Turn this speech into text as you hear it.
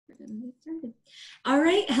Get started. All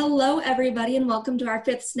right. Hello, everybody, and welcome to our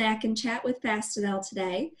fifth Snack and Chat with Fastenal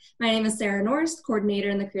today. My name is Sarah Norris, coordinator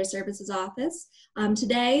in the Career Services Office.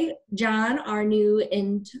 Today, John, our new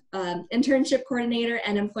internship coordinator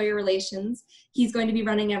and employer relations, he's going to be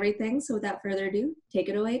running everything. So without further ado, take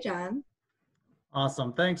it away, John.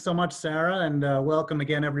 Awesome. Thanks so much, Sarah, and welcome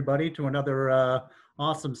again, everybody, to another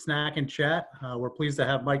awesome Snack and Chat. We're pleased to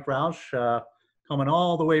have Mike Rausch coming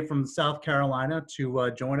all the way from South Carolina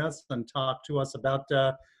to join us and talk to us about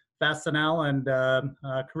Fastenal and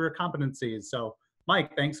career competencies. So,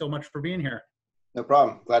 Mike, thanks so much for being here. No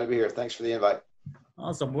problem. Glad to be here. Thanks for the invite.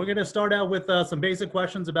 Awesome. We're going to start out with some basic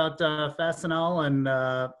questions about Fastenal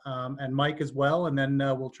and Mike as well, and then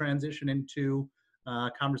we'll transition into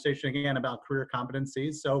conversation again about career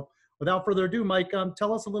competencies. So, without further ado, Mike,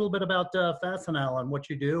 tell us a little bit about Fastenal and what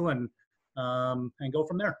you do, and go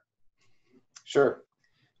from there. Sure.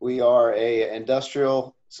 We are a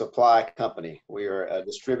industrial supply company. We are a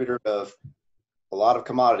distributor of a lot of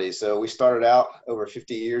commodities. So we started out over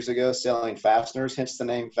 50 years ago selling fasteners, hence the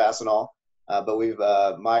name Fastenal. But we've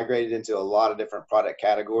migrated into a lot of different product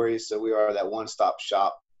categories. So we are that one-stop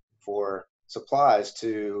shop for supplies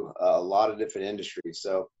to a lot of different industries.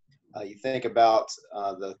 So you think about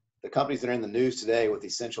the companies that are in the news today with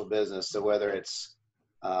essential business. So whether it's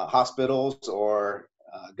hospitals or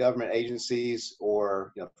government agencies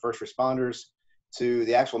or first responders, to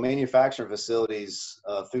the actual manufacturing facilities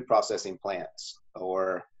of food processing plants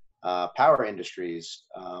or power industries,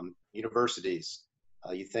 universities.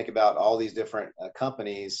 You think about all these different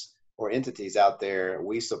companies or entities out there.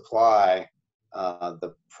 We supply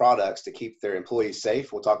the products to keep their employees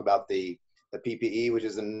safe. We'll talk about the PPE, which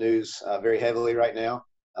is in the news very heavily right now.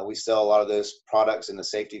 We sell a lot of those products in the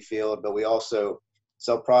safety field, but we also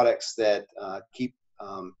sell products that keep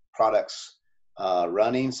products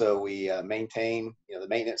running. So we maintain the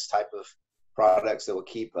maintenance type of products that will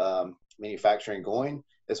keep manufacturing going,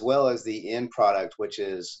 as well as the end product, which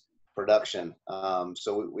is production.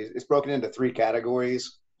 So it's broken into three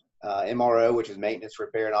categories. MRO, which is maintenance,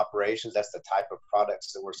 repair, and operations. That's the type of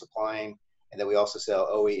products that we're supplying. And then we also sell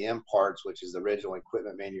OEM parts, which is the original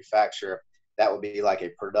equipment manufacturer. That would be like a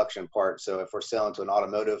production part. So if we're selling to an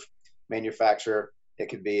automotive manufacturer, it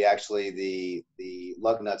could be actually the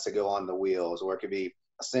lug nuts that go on the wheels, or it could be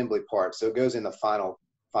assembly parts. So it goes in the final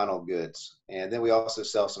goods. And then we also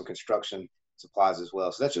sell some construction supplies as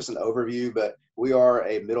well. So that's just an overview, but we are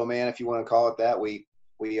a middleman, if you want to call it that. We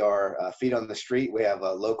are feet on the street. We have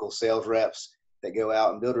local sales reps that go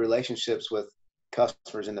out and build relationships with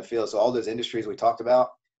customers in the field. So all those industries we talked about,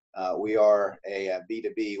 we are a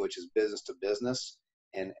B2B, which is business to business,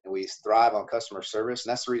 and we thrive on customer service.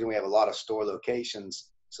 And that's the reason we have a lot of store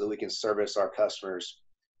locations, so that we can service our customers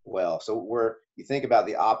well. So you think about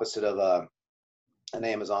the opposite of an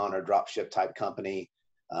Amazon or drop ship type company,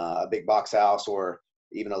 a big box house, or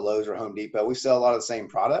even a Lowe's or Home Depot. We sell a lot of the same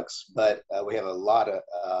products, but we have a lot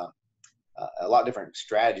different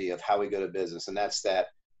strategy of how we go to business, and that's that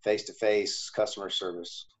face-to-face customer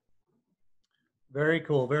service. Very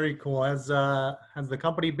cool. Very cool. Has the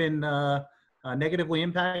company been negatively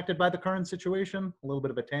impacted by the current situation? A little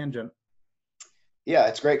bit of a tangent. Yeah,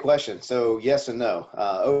 it's a great question. So yes and no.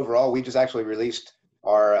 Overall, we just actually released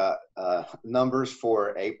our numbers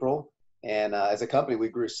for April, and as a company, we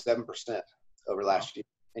grew 7% over last year.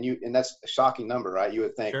 And that's a shocking number, right? You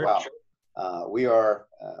would think, sure. Wow,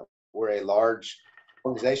 we're a large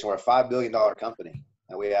organization. We're a $5 billion company,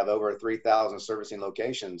 and we have over 3,000 servicing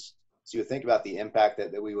locations. So you would think about the impact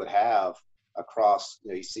that we would have across,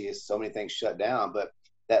 you see so many things shut down, but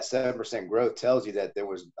that 7% growth tells you that there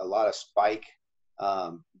was a lot of spike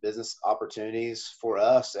business opportunities for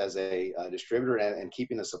us as a distributor and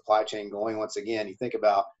keeping the supply chain going. Once again, you think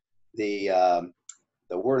about the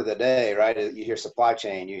word of the day, right? You hear supply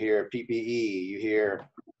chain, you hear PPE, you hear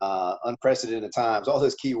unprecedented times, all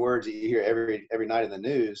those key words that you hear every night in the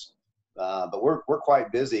news. But we're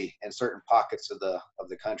quite busy in certain pockets of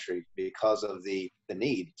the country because of the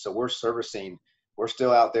need. So we're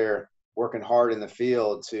still out there working hard in the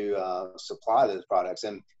field to supply those products.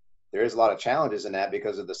 And there is a lot of challenges in that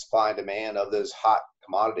because of the supply and demand of those hot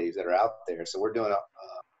commodities that are out there. So we're doing a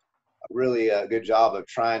really good job of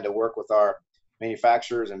trying to work with our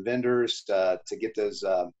manufacturers and vendors to get those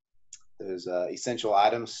essential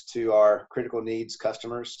items to our critical needs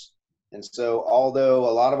customers. And so although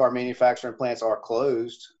a lot of our manufacturing plants are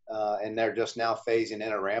closed and they're just now phasing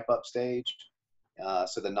in a ramp up stage,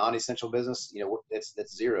 so the non-essential business,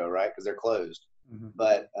 it's zero, right? Because they're closed. Mm-hmm.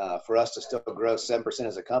 But for us to still grow 7%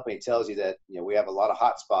 as a company tells you that, we have a lot of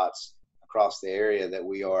hot spots across the area that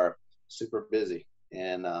we are super busy.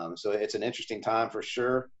 And so it's an interesting time for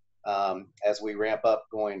sure. as we ramp up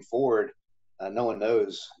going forward, no one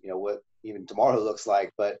knows, what even tomorrow looks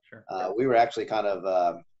like, but Sure. we were actually kind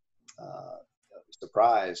of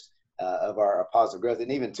surprised of our positive growth.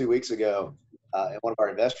 And even 2 weeks ago, in one of our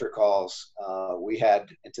investor calls, we had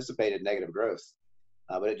anticipated negative growth,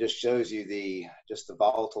 but it just shows you the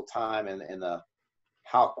volatile time and the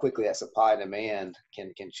how quickly that supply and demand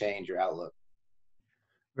can change your outlook.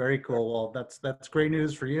 Very cool. Well, that's great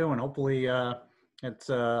news for you, and hopefully it's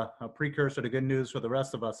a precursor to good news for the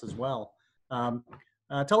rest of us as well.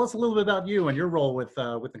 Tell us a little bit about you and your role with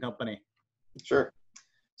the company. Sure.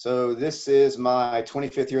 So this is my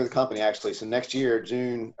 25th year of the company, actually. So next year,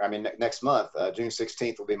 next month, June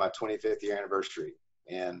 16th will be my 25th year anniversary.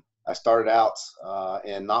 And I started out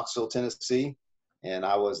in Knoxville, Tennessee, and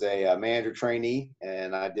I was a manager trainee,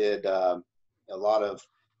 and I did a lot of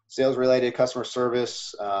sales-related customer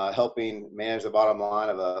service, helping manage the bottom line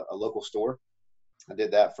of a local store. I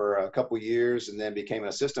did that for a couple years, and then became an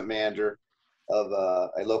assistant manager of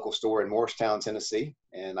a local store in Morristown, Tennessee.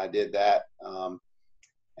 And I did that.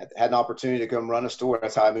 Had an opportunity to come run a store.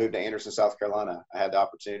 That's how I moved to Anderson, South Carolina. I had the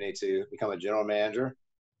opportunity to become a general manager.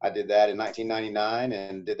 I did that in 1999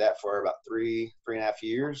 and did that for about three and a half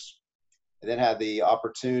years. And then had the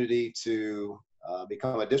opportunity to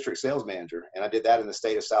become a district sales manager. And I did that in the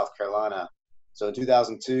state of South Carolina. So in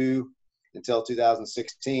 2002 until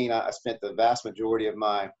 2016, I spent the vast majority of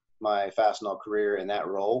my Fastenal career in that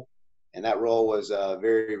role. And that role was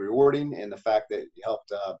very rewarding in the fact that it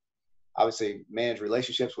helped obviously manage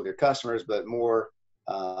relationships with your customers, but more,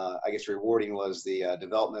 rewarding was the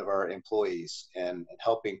development of our employees and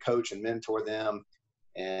helping coach and mentor them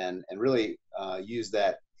and really use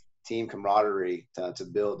that team camaraderie to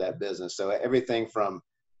build that business. So everything from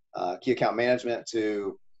key account management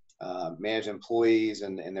to manage employees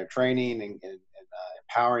and their training and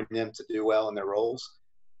empowering them to do well in their roles.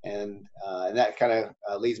 And that kind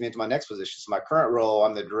of leads me into my next position. So my current role,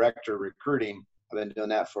 I'm the director of recruiting. I've been doing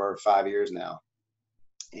that for 5 years now.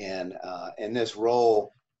 And in this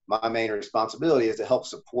role, my main responsibility is to help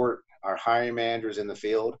support our hiring managers in the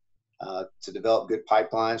field to develop good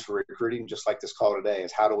pipelines for recruiting, just like this call today,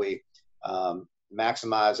 is how do we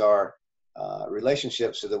maximize our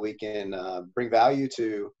relationships so that we can bring value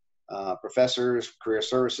to professors, career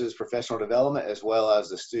services, professional development, as well as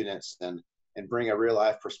the students, and bring a real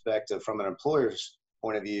life perspective from an employer's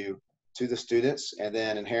point of view to the students. And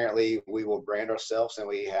then inherently we will brand ourselves, and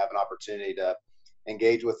we have an opportunity to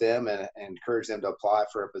engage with them and encourage them to apply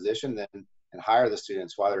for a position and hire the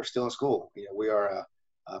students while they're still in school. We are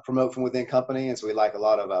a promote from within company, and so we like a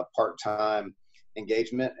lot of part-time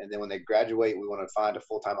engagement. And then when they graduate, we want to find a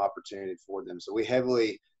full-time opportunity for them. So we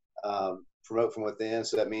heavily promote from within.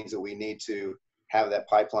 So that means that we need to have that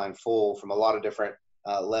pipeline full from a lot of different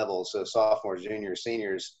levels. So sophomores, juniors,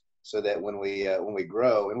 seniors, so that when we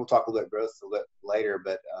grow, and we'll talk a little bit growth a little bit later,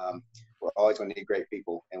 but we're always going to need great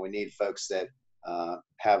people, and we need folks that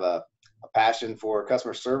have a passion for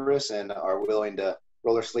customer service and are willing to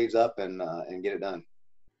roll their sleeves up and get it done.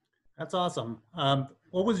 That's awesome.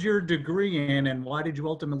 What was your degree in, and why did you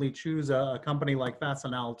ultimately choose a company like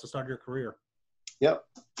Fastenal to start your career? Yep.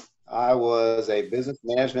 I was a business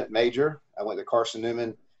management major. I went to Carson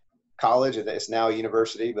Newman College. It's now a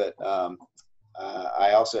university, but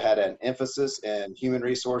I also had an emphasis in human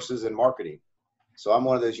resources and marketing. So I'm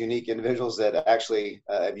one of those unique individuals that actually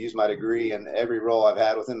have used my degree in every role I've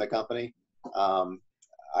had within the company.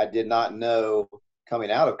 I did not know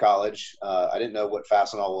coming out of college, I didn't know what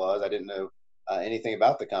Fastenal was. I didn't know anything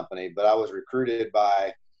about the company, but I was recruited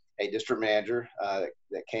by a district manager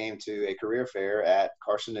that came to a career fair at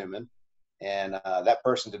Carson Newman. And that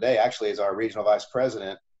person today actually is our regional vice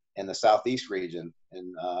president in the Southeast region.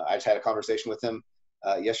 And I just had a conversation with him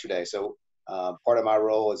yesterday. So part of my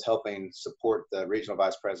role is helping support the regional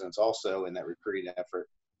vice presidents also in that recruiting effort.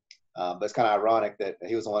 But it's kind of ironic that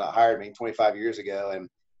he was the one that hired me 25 years ago.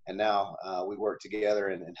 And now we work together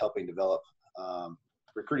in helping develop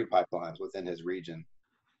recruiting pipelines within his region.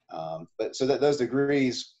 But so that those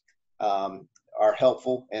degrees are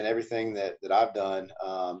helpful in everything that I've done.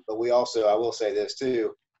 But we also, I will say this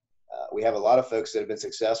too, we have a lot of folks that have been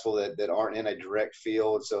successful that aren't in a direct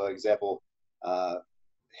field. So example,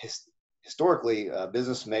 historically,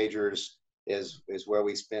 business majors is where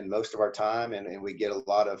we spend most of our time, and we get a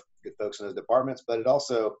lot of good folks in those departments, but it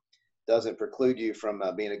also doesn't preclude you from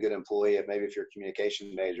being a good employee if you're a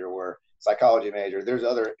communication major or psychology major. There's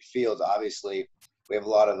other fields. Obviously, we have a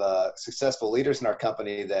lot of successful leaders in our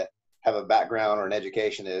company that have a background or an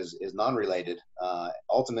education is non-related.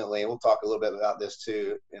 Ultimately, and we'll talk a little bit about this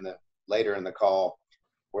too later in the call,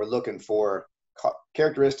 we're looking for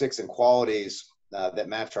characteristics and qualities that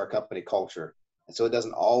match our company culture. And so it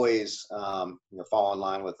doesn't always fall in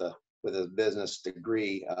line with a business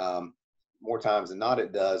degree. More times than not,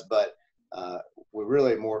 it does. But we're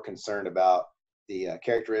really more concerned about the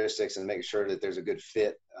characteristics and making sure that there's a good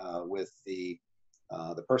fit with the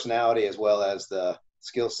personality as well as the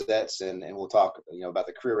skill sets. And we'll talk about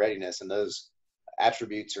the career readiness, and those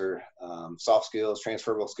attributes are soft skills,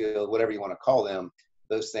 transferable skills, whatever you want to call them.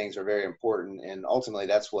 Those things are very important, and ultimately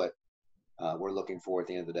that's what we're looking for at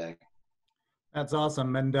the end of the day. That's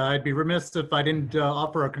awesome. And I'd be remiss if I didn't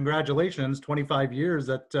offer a congratulations. 25 years,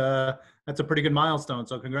 that's a pretty good milestone.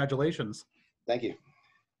 So congratulations. Thank you.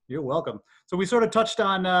 You're welcome. So we sort of touched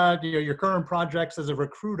on your current projects as a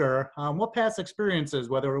recruiter. What past experiences,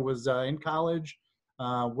 whether it was in college,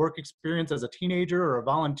 work experience as a teenager or a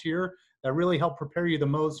volunteer, that really helped prepare you the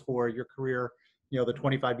most for your career, the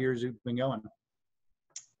 25 years you've been going?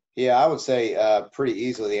 Yeah, I would say pretty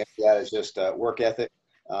easily the answer to that is just work ethic.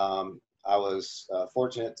 I was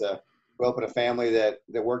fortunate to grow up in a family that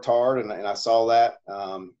worked hard, and I saw that.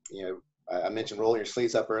 I mentioned rolling your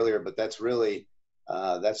sleeves up earlier, but that's really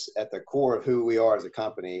that's at the core of who we are as a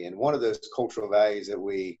company. And one of those cultural values that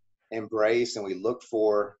we embrace and we look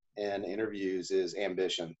for in interviews is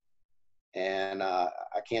ambition. And I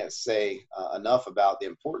can't say enough about the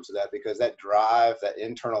importance of that, because that drive, that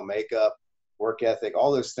internal makeup, work ethic,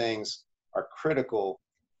 all those things are critical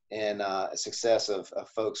in success of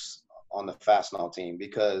folks on the Fastenal team.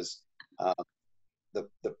 Because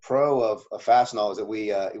the pro of Fastenal is that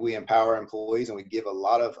we empower employees, and we give a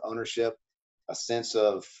lot of ownership, a sense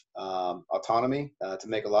of autonomy to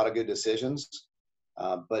make a lot of good decisions.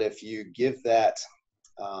 But if you give that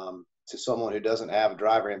to someone who doesn't have a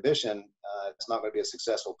drive or ambition, it's not going to be a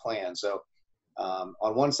successful plan. So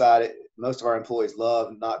on one side, most of our employees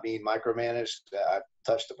love not being micromanaged. I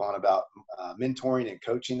touched upon about mentoring and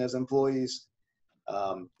coaching as employees.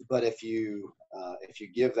 But if you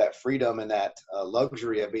give that freedom and that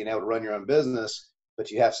luxury of being able to run your own business, but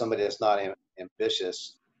you have somebody that's not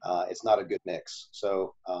ambitious, it's not a good mix.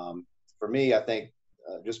 So for me, I think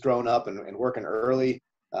just growing up and working early,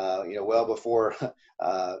 well before,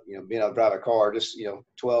 being able to drive a car, just,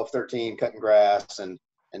 12, 13, cutting grass and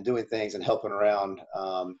doing things and helping around,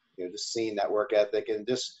 just seeing that work ethic and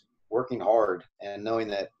just working hard and knowing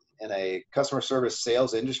that in a customer service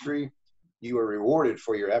sales industry, you are rewarded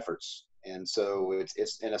for your efforts. And so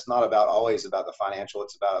it's not always about the financial,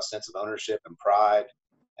 it's about a sense of ownership and pride,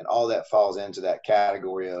 and all that falls into that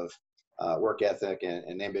category of work ethic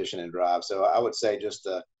and ambition and drive. So I would say just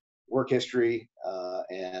the work history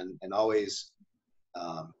and always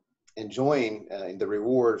enjoying the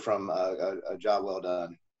reward from a job well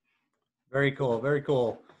done. Very cool. Very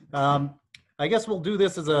cool. I guess we'll do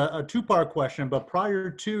this as a two-part question, but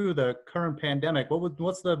prior to the current pandemic,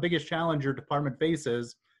 what's the biggest challenge your department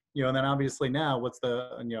faces? And then obviously now, what's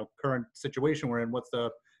the current situation we're in? What's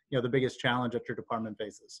the biggest challenge that your department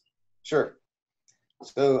faces? Sure.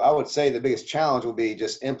 So I would say the biggest challenge will be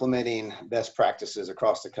just implementing best practices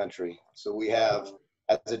across the country. So we have,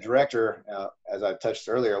 as a director, as I touched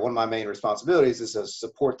earlier, one of my main responsibilities is to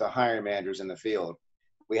support the hiring managers in the field.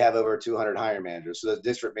 We have over 200 hiring managers. So the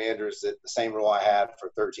district managers, the same role I had for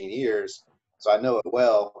 13 years. So I know it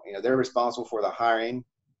well. They're responsible for the hiring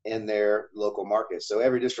in their local markets. So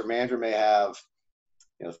every district manager may have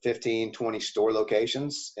 15, 20 store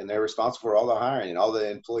locations, and they're responsible for all the hiring and all the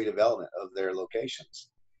employee development of their locations.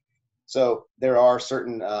 So there are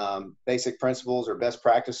certain basic principles or best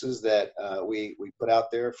practices that we put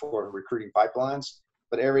out there for recruiting pipelines,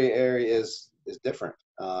 but every area is different.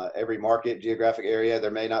 Every market, geographic area,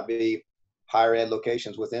 there may not be higher ed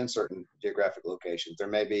locations within certain geographic locations. There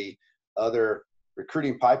may be other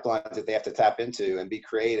recruiting pipelines that they have to tap into and be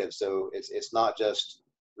creative. So it's not just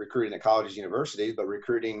recruiting at colleges, universities, but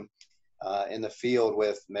recruiting in the field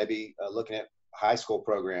with maybe looking at high school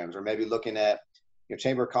programs, or maybe looking at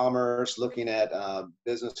Chamber of Commerce, looking at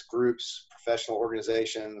business groups, professional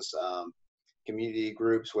organizations, community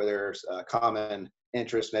groups where there's common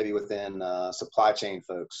interest, maybe within supply chain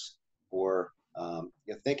folks, or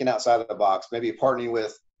thinking outside of the box, maybe partnering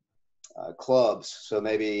with clubs. So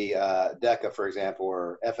maybe DECA, for example,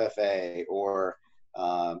 or FFA, or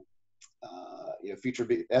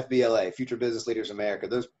FBLA, Future Business Leaders America,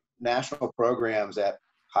 those national programs at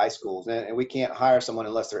high schools. And we can't hire someone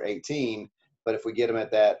unless they're 18, but if we get them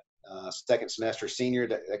at that second semester senior,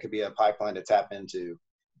 that could be a pipeline to tap into.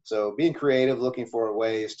 So being creative, looking for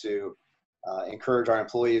ways to encourage our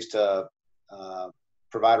employees to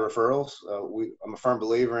provide referrals. I'm a firm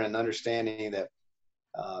believer in understanding that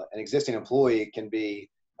an existing employee can be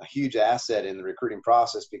a huge asset in the recruiting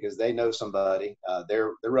process because they know somebody.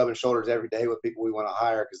 They're rubbing shoulders every day with people we want to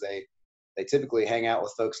hire because they typically hang out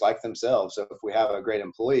with folks like themselves. So if we have a great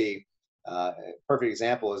employee, a perfect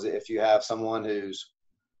example is if you have someone who's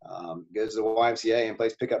goes to the YMCA and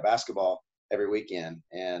plays pickup basketball every weekend,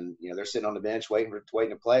 and they're sitting on the bench waiting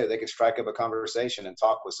to play. They can strike up a conversation and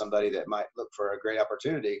talk with somebody that might look for a great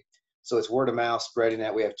opportunity. So it's word of mouth spreading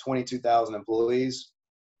that. We have 22,000 employees,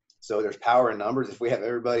 so there's power in numbers. If we have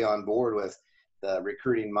everybody on board with the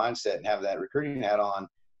recruiting mindset and have that recruiting hat on,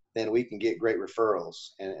 then we can get great referrals.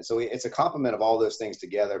 And so it's a complement of all those things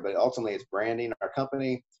together. But ultimately, it's branding our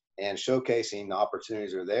company and showcasing the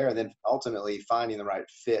opportunities are there, and then ultimately finding the right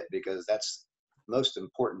fit, because that's the most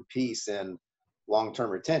important piece in long-term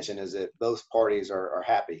retention, is that both parties are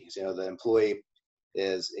happy. So the employee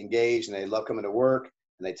is engaged and they love coming to work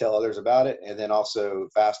and they tell others about it. And then also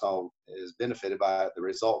Fastenal is benefited by the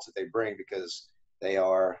results that they bring because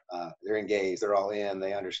they're engaged, they're all in,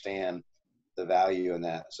 they understand the value in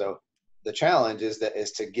that. So the challenge is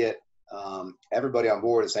to get everybody on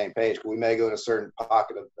board the same page. We may go in a certain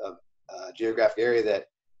pocket of geographic area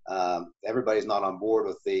that everybody's not on board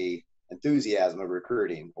with the enthusiasm of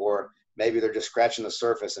recruiting, or maybe they're just scratching the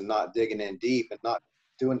surface and not digging in deep and not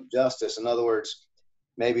doing justice. In other words,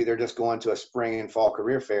 maybe they're just going to a spring and fall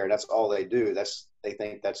career fair, and that's all they do. They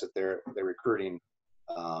think that's their recruiting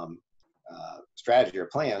strategy or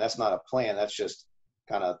plan. That's not a plan. That's just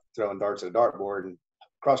kind of throwing darts at a dartboard and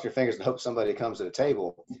cross your fingers and hope somebody comes to the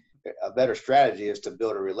table. A better strategy is to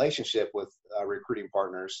build a relationship with recruiting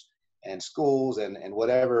partners and schools and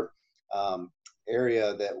whatever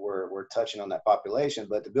area that we're touching on that population,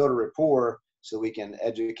 but to build a rapport so we can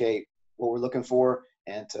educate what we're looking for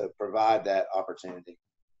and to provide that opportunity.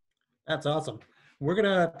 That's awesome. We're going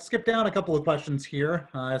to skip down a couple of questions here.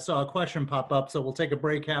 I saw a question pop up, so we'll take a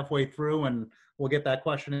break halfway through and we'll get that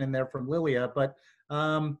question in there from Lilia. But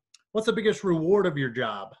what's the biggest reward of your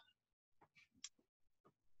job?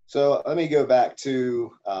 So let me go back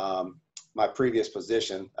to my previous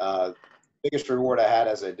position. Biggest reward I had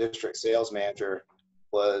as a district sales manager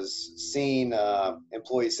was seeing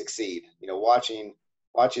employees succeed.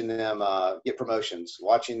 Watching them get promotions,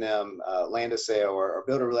 watching them land a sale or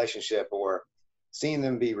build a relationship, or seeing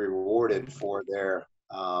them be rewarded for their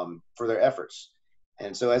efforts.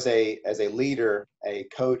 And so as a leader, a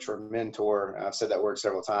coach or mentor, and I've said that word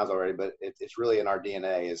several times already, but it's really in our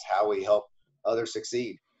DNA, is how we help others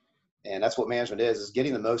succeed. And that's what management is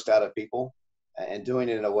getting the most out of people and doing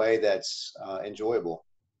it in a way that's enjoyable.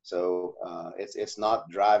 So it's not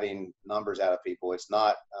driving numbers out of people. It's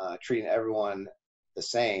not treating everyone the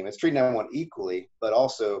same. It's treating everyone equally, but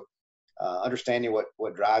also understanding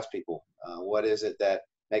what drives people. What is it that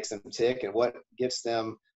makes them tick, and what gets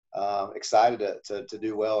them excited to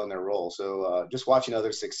do well in their role. So just watching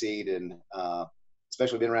others succeed, and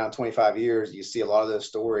especially being around 25 years, you see a lot of those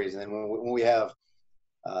stories. And then when we have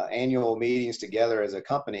annual meetings together as a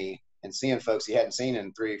company and seeing folks you hadn't seen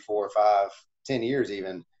in 3, 4, 5, 10 years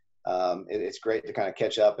even, it's great to kind of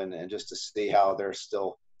catch up and just to see how they're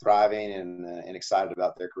still thriving and excited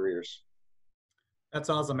about their careers. That's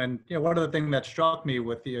awesome. And one of the things that struck me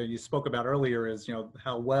with you spoke about earlier is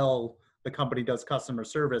how well the company does customer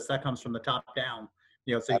service. That comes from the top down.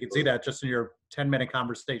 So you can see that just in your 10-minute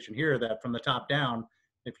conversation here, that from the top down,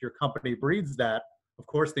 if your company breeds that, of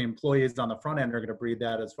course, the employees on the front end are going to breed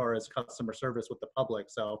that as far as customer service with the public.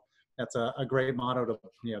 So that's a great motto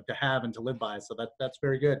to have and to live by. So that's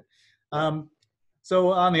very good.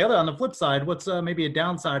 So on the flip side, what's maybe a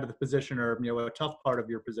downside of the position, or a tough part of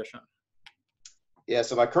your position? Yeah,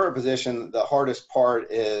 so my current position, the hardest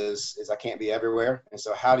part is I can't be everywhere, and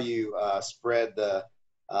so how do you spread the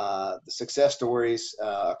success stories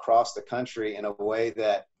across the country in a way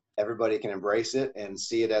that everybody can embrace it and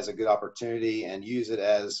see it as a good opportunity and use it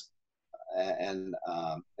as an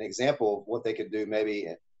example of what they could do, maybe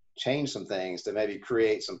change some things to maybe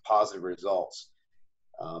create some positive results.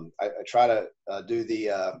 I try to do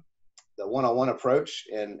the one-on-one approach,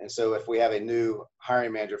 and so if we have a new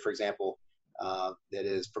hiring manager, for example, that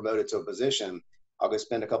is promoted to a position, I'll go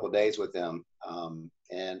spend a couple of days with them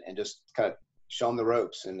and just kind of show them the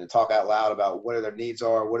ropes and talk out loud about what their needs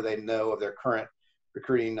are, what do they know of their current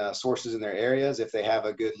recruiting sources in their areas. If they have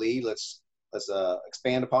a good lead, let's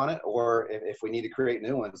expand upon it, or if we need to create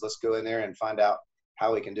new ones, let's go in there and find out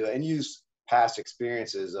how we can do it and use past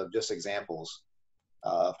experiences of just examples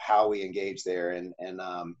of how we engage there. And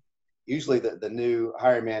usually the new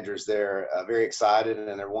hiring managers, they're very excited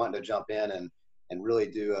and they're wanting to jump in and really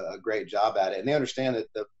do a great job at it. And they understand that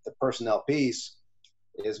the personnel piece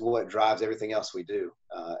is what drives everything else we do.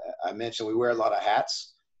 I mentioned we wear a lot of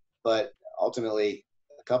hats, but ultimately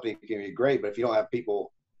company can be great, but if you don't have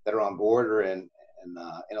people that are on board or in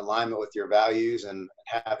alignment with your values and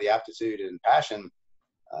have the aptitude and passion,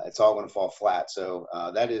 it's all going to fall flat. So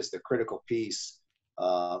that is the critical piece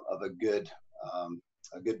of a good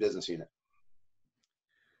business unit.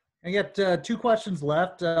 I got two questions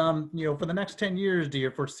left. For the next 10 years, do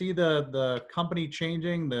you foresee the company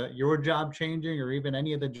changing, your job changing, or even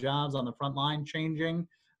any of the jobs on the front line changing?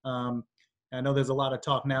 I know there's a lot of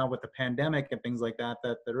talk now with the pandemic and things like that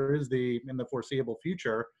there is in the foreseeable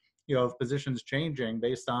future, of positions changing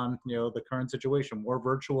based on, the current situation, more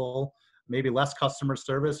virtual, maybe less customer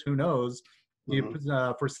service, who knows? Do you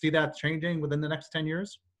foresee that changing within the next 10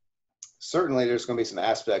 years? Certainly there's going to be some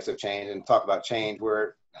aspects of change, and talk about change.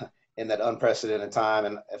 We're in that unprecedented time.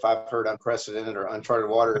 And if I've heard unprecedented or uncharted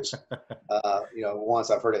waters, once,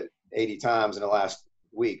 I've heard it 80 times in the last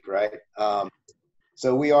week, right?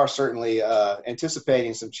 So we are certainly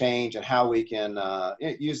anticipating some change and how we can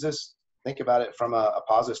use this. Think about it from a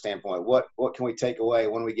positive standpoint. What can we take away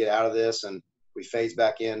when we get out of this and we phase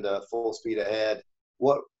back into full speed ahead?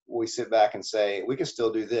 What we sit back and say, we can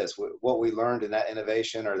still do this. What we learned in that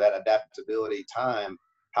innovation or that adaptability time,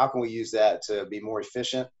 how can we use that to be more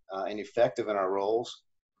efficient and effective in our roles?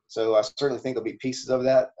 So I certainly think there'll be pieces of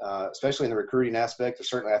that, especially in the recruiting aspect.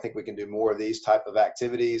 Certainly, I think we can do more of these type of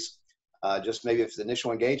activities, just maybe if it's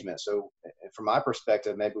initial engagement. So from my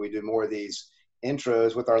perspective, maybe we do more of these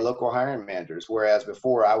intros with our local hiring managers, whereas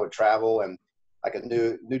before I would travel and like a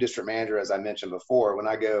new district manager, as I mentioned before, when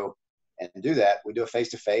I go and do that, we do a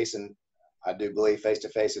face-to-face, and I do believe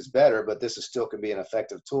face-to-face is better, but this still can be an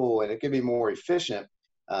effective tool, and it can be more efficient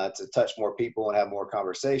to touch more people and have more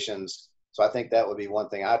conversations. So I think that would be one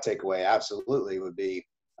thing I take away, absolutely, would be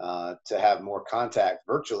to have more contact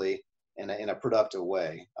virtually in a productive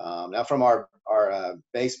way. Now from our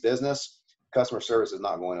base business, customer service is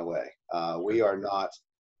not going away. We are not,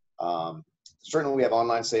 certainly we have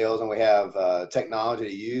online sales and we have technology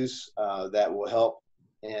to use that will help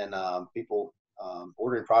in people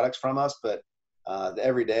ordering products from us, but the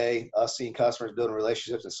everyday, us seeing customers, building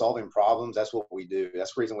relationships and solving problems, that's what we do.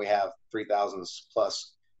 That's the reason we have 3,000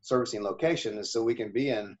 plus servicing locations, so we can be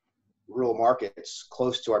in rural markets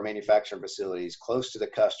close to our manufacturing facilities, close to the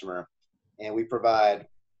customer, and we provide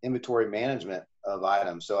inventory management of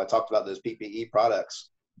items. So I talked about those PPE products.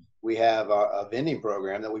 We have a vending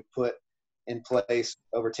program that we put in place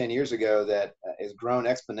over 10 years ago that has grown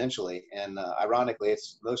exponentially. And ironically,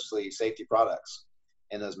 it's mostly safety products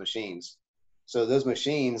in those machines. So those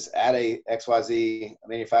machines at a XYZ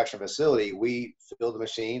manufacturing facility, we fill the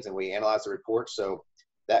machines and we analyze the reports. So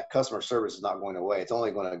that customer service is not going away. It's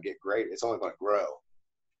only going to get great. It's only going to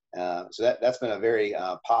grow. So that's been a very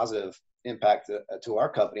positive impact to our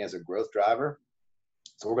company as a growth driver.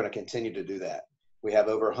 So we're going to continue to do that. We have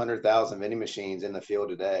over 100,000 vending machines in the field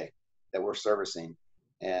today that we're servicing.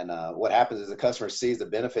 And what happens is the customer sees the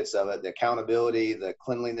benefits of it, the accountability, the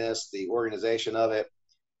cleanliness, the organization of it,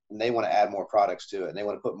 and they want to add more products to it. And they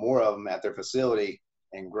want to put more of them at their facility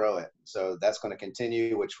and grow it. So that's going to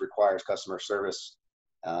continue, which requires customer service.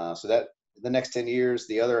 So that the next 10 years,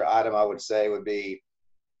 the other item I would say would be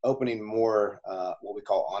opening more what we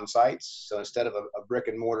call on-sites. So instead of a brick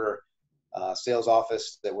and mortar sales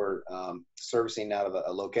office that we're servicing out of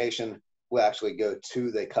a location, we'll actually go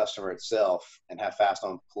to the customer itself and have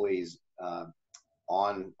Fastenal employees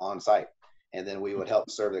on site. And then we would help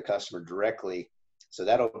serve the customer directly. So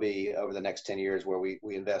that'll be over the next 10 years where we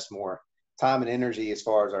invest more time and energy as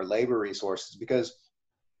far as our labor resources, because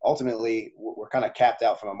ultimately we're kind of capped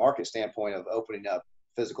out from a market standpoint of opening up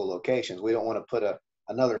physical locations. We don't want to put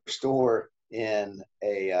another store in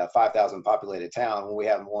a 5,000 populated town when we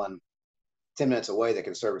have one 10 minutes away that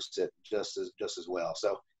can service it just as well.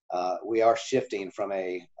 So we are shifting from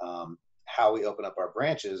how we open up our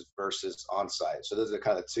branches versus on-site. So those are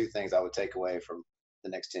kind of the two things I would take away from the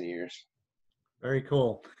next 10 years. Very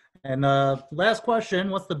cool. And last question,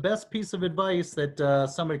 what's the best piece of advice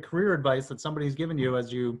that career advice that somebody's given you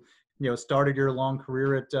as you started your long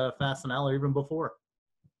career at Fastenal or even before?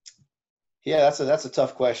 Yeah, that's a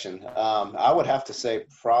tough question. I would have to say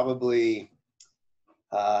probably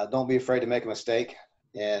don't be afraid to make a mistake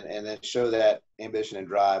and then show that ambition and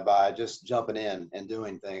drive by just jumping in and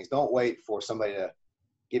doing things. Don't wait for somebody to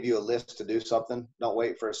give you a list to do something. Don't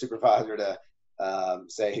wait for a supervisor to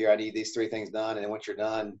say, here, I need these 3 things done. And then once you're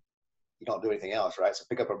done, you don't do anything else, right? So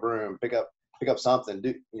pick up a broom, pick up something.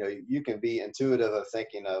 You can be intuitive of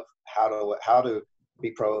thinking of how to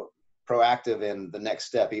be proactive in the next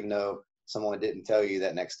step, even though someone didn't tell you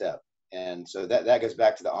that next step. And so that goes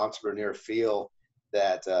back to the entrepreneur feel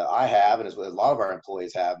that I have, and as a lot of our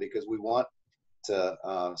employees have, because we want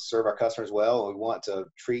to serve our customers well. We want to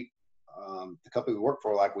treat the company we work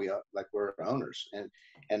for like we're owners.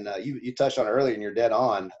 And you touched on it earlier, and you're dead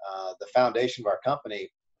on. The foundation of our company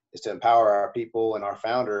is to empower our people, and our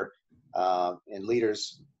founder and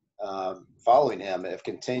leaders following him have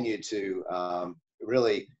continued to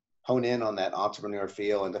really hone in on that entrepreneur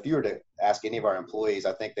feel. And if you were to ask any of our employees,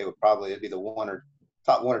 I think they would probably, it'd be the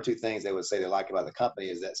top one or two things they would say they like about the company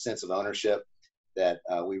is that sense of ownership that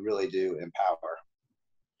we really do empower.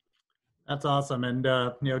 That's awesome. And,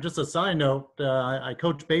 just a side note, I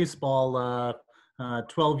coach baseball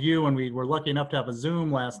 12U, and we were lucky enough to have a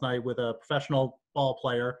Zoom last night with a professional ball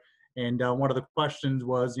player. And one of the questions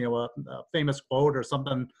was, a famous quote or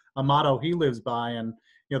something, a motto he lives by. And,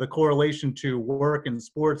 the correlation to work and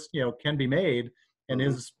sports, can be made. And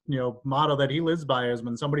his, motto that he lives by is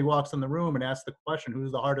when somebody walks in the room and asks the question,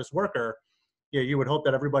 who's the hardest worker? You would hope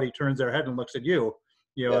that everybody turns their head and looks at you,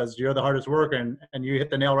 as you're the hardest worker, and you hit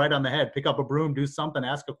the nail right on the head. Pick up a broom, do something,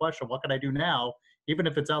 ask a question. What can I do now? Even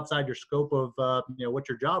if it's outside your scope of, what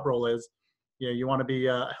your job role is, you want to be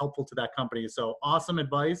helpful to that company. So awesome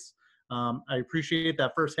advice. I appreciate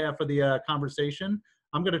that first half of the conversation.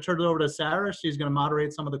 I'm going to turn it over to Sarah. She's going to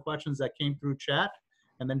moderate some of the questions that came through chat,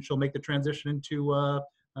 and then she'll make the transition into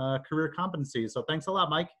career competencies. So thanks a lot,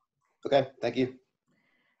 Mike. Okay, thank you.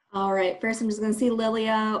 All right, first I'm just going to see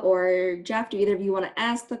Lilia or Jeff. Do either of you want to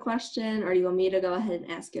ask the question, or do you want me to go ahead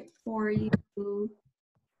and ask it for you?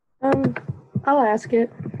 I'll ask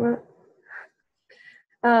it.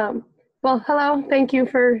 Well, hello. Thank you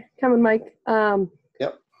for coming, Mike.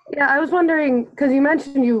 Yep. Yeah, I was wondering, because you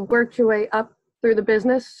mentioned you worked your way up through the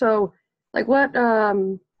business. So, how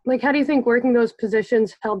do you think working those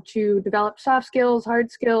positions helped you develop soft skills,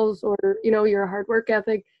 hard skills, or, your hard work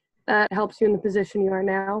ethic that helps you in the position you are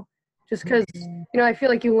now? Just because, I feel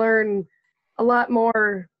like you learn a lot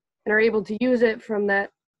more and are able to use it from that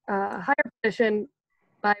higher position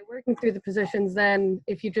by working through the positions than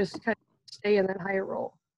if you just kind of stay in that higher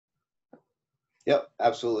role. Yep,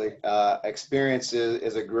 absolutely. Experience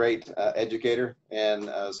is a great educator. And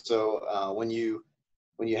so when you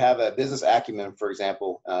have a business acumen, for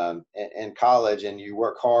example, in college, and you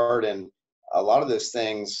work hard and a lot of those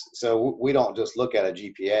things, so we don't just look at a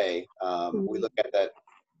GPA. We look at that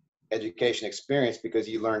education experience because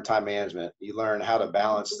you learn time management. You learn how to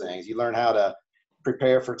balance things. You learn how to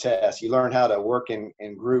prepare for tests. You learn how to work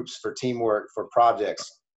in groups for teamwork, for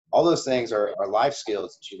projects. All those things are life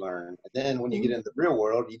skills that you learn. And then when you get into the real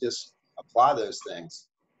world, you just apply those things.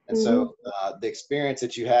 And so the experience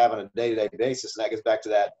that you have on a day-to-day basis, and that goes back to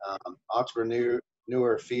that entrepreneur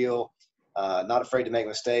feel, not afraid to make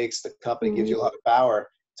mistakes. The company gives you a lot of power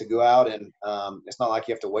to go out, and it's not like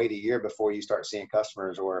you have to wait a year before you start seeing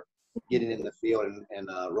customers or getting in the field and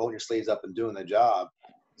rolling your sleeves up and doing the job.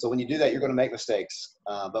 So when you do that, you're going to make mistakes,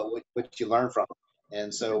 but you learn from them.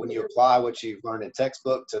 And so when you apply what you've learned in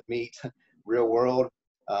textbook to meet real world,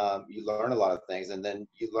 you learn a lot of things, and then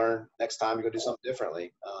you learn next time you're going to do something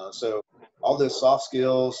differently. So all those soft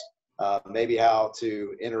skills, maybe how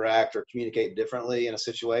to interact or communicate differently in a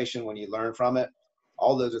situation when you learn from it,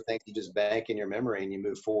 all those are things you just bank in your memory and you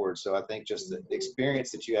move forward. So I think just the experience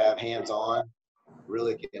that you have hands-on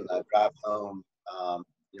really can drive home,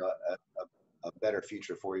 a better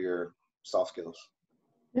future for your soft skills.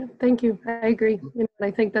 Yeah, thank you. I agree. I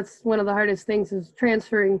think that's one of the hardest things is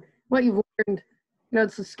transferring what you've learned.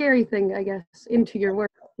 It's a scary thing, I guess, into your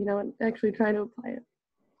work, and actually trying to apply it.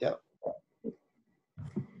 Yep.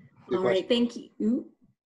 All right, thank you.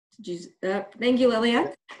 Thank you,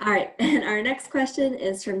 Lilia. All right, and our next question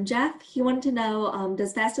is from Jeff. He wanted to know,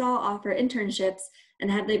 does Fastenal offer internships, and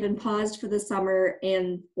have they been paused for the summer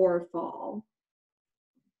and or fall?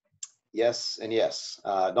 Yes and yes.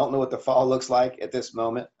 Don't know what the fall looks like at this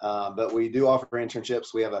moment, but we do offer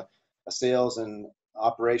internships. We have a sales and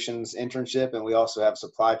operations internship, and we also have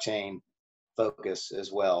supply chain focus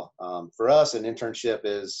as well. For us, an internship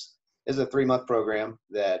is a 3-month program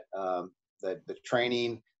that the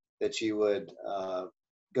training that you would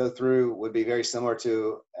go through would be very similar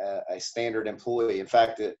to a standard employee. In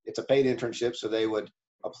fact, it's a paid internship, so they would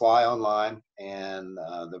apply online, and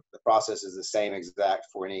the process is the same exact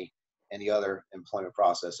for any other employment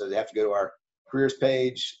process. So they have to go to our careers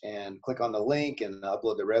page and click on the link and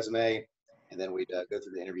upload their resume, and then we'd go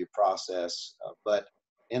through the interview process. But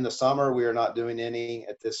in the summer, we are not doing any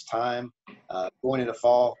at this time. Going into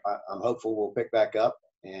fall, I'm hopeful we'll pick back up.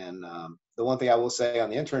 And the one thing I will say on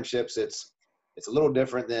the internships, it's a little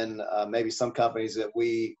different than maybe some companies that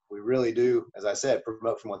we really do, as I said,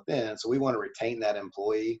 promote from within. So we want to retain that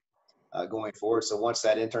employee going forward. So once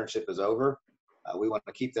that internship is over, we want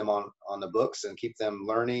to keep them on the books and keep them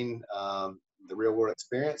learning, the real world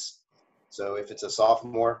experience. So if it's a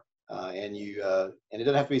sophomore and it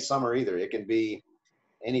doesn't have to be summer either. It can be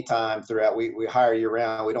anytime throughout. We hire year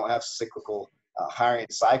round. We don't have cyclical hiring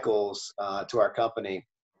cycles to our company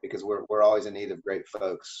because we're always in need of great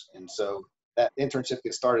folks. And so that internship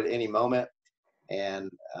gets started at any moment, and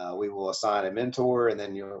we will assign a mentor, and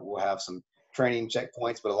then we'll have some training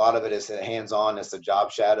checkpoints, but a lot of it is hands-on. It's the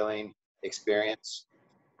job shadowing experience.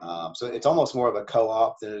 So it's almost more of a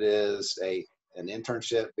co-op than it is an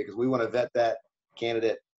internship, because we want to vet that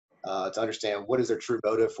candidate to understand what is their true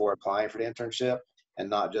motive for applying for the internship, and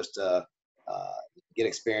not just get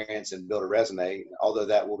experience and build a resume. Although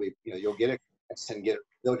that will be, you'll get experience and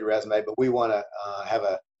build your resume, but we want to have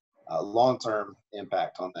a long-term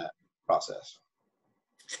impact on that process.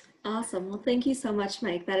 Awesome. Well, thank you so much,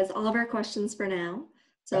 Mike. That is all of our questions for now.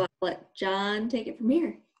 So I'll let John take it from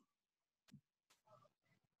here.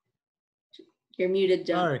 You're muted,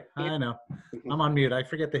 John. Sorry, I know. I'm on mute. I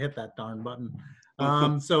forget to hit that darn button.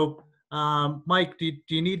 Mike, do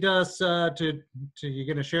you need us you're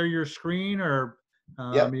going to share your screen, or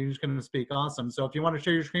Yep. you're just going to speak? Awesome. So if you want to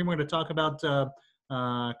share your screen, we're going to talk about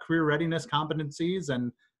career readiness competencies,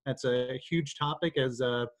 and that's a huge topic as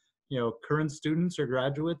current students or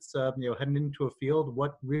graduates heading into a field.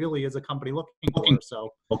 What really is a company looking for? So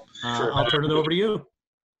Sure. I'll turn it over to you.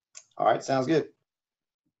 All right, sounds good.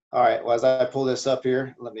 All right, well, as I pull this up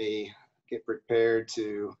here, let me get prepared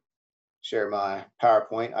to share my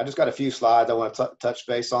PowerPoint. I just got a few slides I want to touch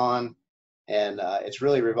base on, and it's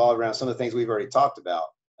really revolved around some of the things we've already talked about.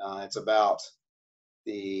 It's about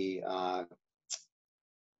the,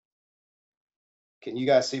 can you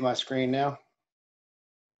guys see my screen now?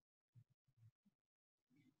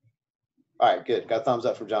 All right, good. Got a thumbs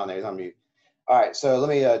up from John there. He's on mute. All right, so let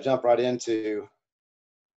me jump right into,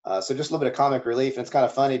 so just a little bit of comic relief. And it's kind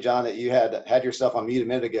of funny, John, that you had yourself on mute a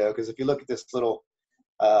minute ago, because if you look at this little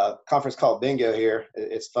conference called Bingo here,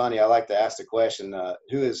 it's funny. I like to ask the question,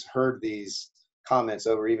 who has heard these comments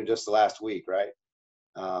over even just the last week, right?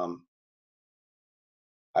 I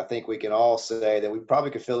think we can all say that we probably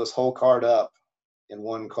could fill this whole card up in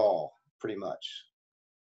one call, pretty much.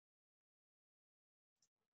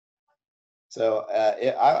 So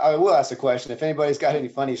I will ask the question. If anybody's got any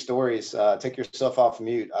funny stories, take yourself off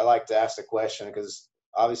mute. I like to ask the question because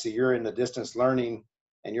obviously you're in the distance learning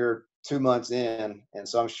and you're 2 months in. And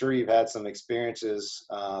so I'm sure you've had some experiences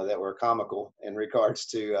that were comical in regards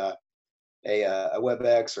to a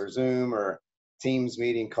WebEx or Zoom or Teams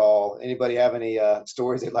meeting call. Anybody have any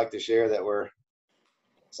stories they'd like to share that were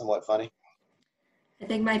somewhat funny? I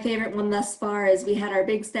think my favorite one thus far is we had our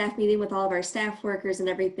big staff meeting with all of our staff workers and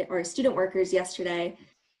everything, or student workers yesterday.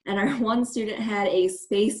 And our one student had a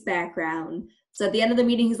space background. So at the end of the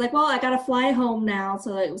meeting, he's like, well, I got to fly home now.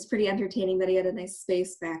 So it was pretty entertaining that he had a nice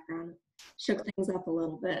space background. Shook things up a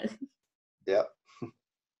little bit. Yep.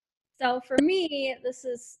 So for me, I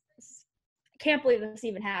can't believe this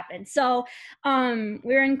even happened. So we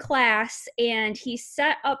were in class and he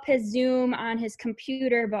set up his Zoom on his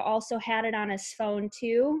computer, but also had it on his phone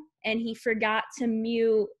too. And he forgot to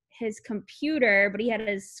mute his computer, but he had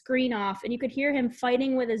his screen off, and you could hear him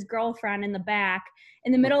fighting with his girlfriend in the back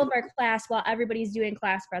in the middle of our class while everybody's doing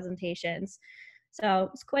class presentations.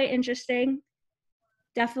 So it's quite interesting.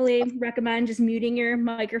 Definitely recommend just muting your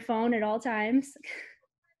microphone at all times.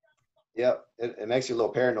 Yep, it makes you a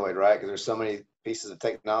little paranoid, right? Because there's so many pieces of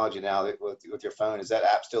technology now that with your phone. Is that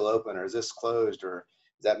app still open, or is this closed, or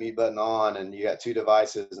is that mute button on? And you got two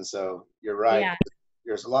devices, and so you're right. Yeah.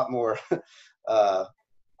 There's a lot more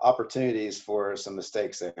opportunities for some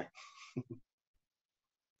mistakes there.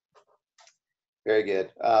 Very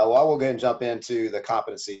good. Well, I will go ahead and jump into the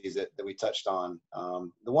competencies that we touched on.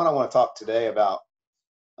 The one I want to talk today about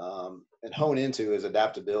and hone into is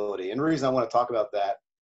adaptability. And the reason I want to talk about that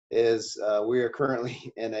is we are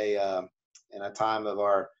currently in a time of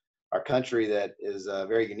our country that is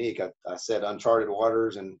very unique. I said uncharted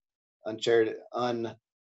waters and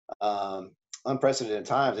unprecedented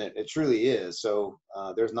times, and it truly is. So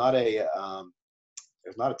there's not a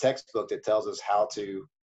textbook that tells us how to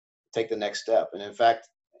take the next step. And in fact,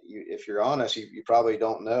 if you're honest, you probably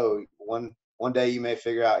don't know. One day you may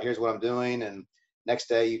figure out, here's what I'm doing, and next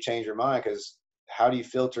day you change your mind, because how do you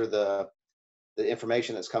filter the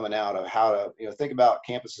information that's coming out of how to, think about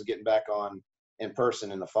campuses getting back on in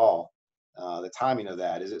person in the fall, the timing of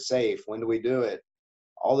that, is it safe, when do we do it,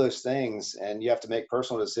 all those things, and you have to make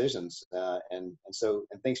personal decisions, and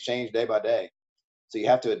things change day by day, so you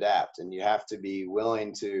have to adapt, and you have to be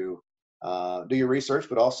willing to do your research,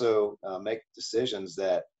 but also make decisions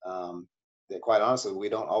that quite honestly we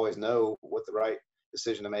don't always know what the right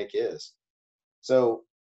decision to make is. So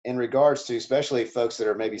in regards to especially folks that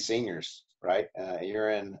are maybe seniors, right?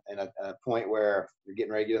 You're in a point where you're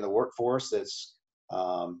getting ready to get in the workforce. That's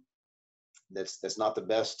not the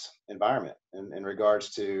best environment in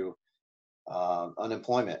regards to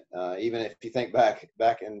unemployment. Even if you think back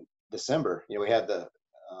in December, we had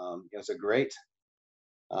it's a great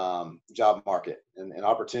job market and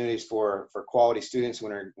opportunities for quality students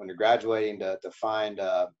when they're graduating to find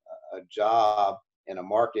a job in a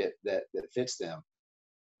market that fits them.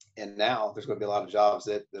 And now there's going to be a lot of jobs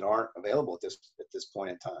that aren't available at this point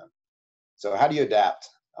in time. So how do you adapt?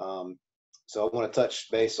 So I want to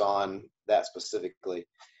touch base on that specifically.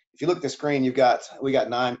 If you look at the screen, we got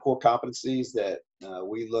 9 core competencies that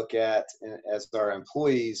we look at as our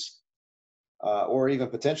employees or even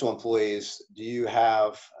potential employees. Do you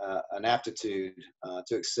have an aptitude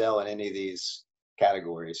to excel in any of these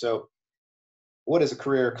categories? So what is a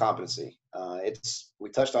career competency? We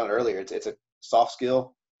touched on it earlier. It's a soft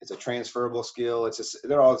skill. It's a transferable skill.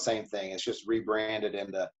 They're all the same thing. It's just rebranded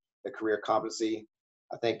into the career competency.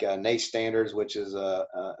 I think NACE Standards, which is a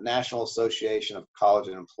National Association of College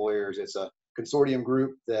and Employers, it's a consortium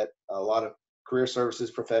group that a lot of career services,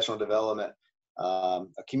 professional development, a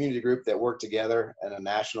community group that work together at a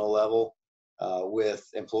national level with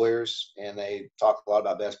employers, and they talk a lot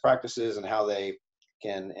about best practices and how they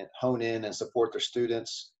can hone in and support their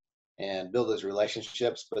students and build those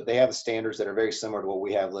relationships. But they have standards that are very similar to what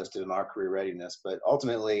we have listed in our career readiness. But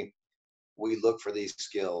ultimately, we look for these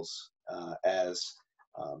skills as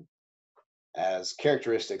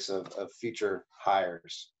characteristics of future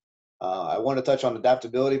hires. I want to touch on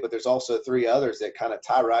adaptability, but there's also 3 others that kind of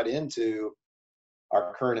tie right into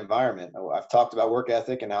our current environment. I've talked about work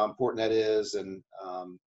ethic and how important that is, and I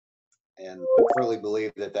firmly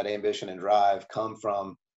believe that ambition and drive come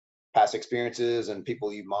from past experiences and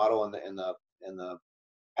people you model in the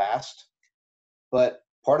past. But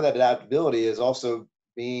part of that adaptability is also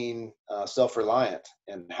being self-reliant,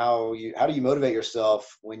 and how do you motivate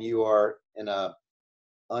yourself when you are in a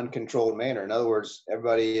uncontrolled manner? In other words,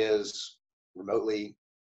 everybody is remotely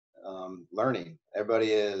learning.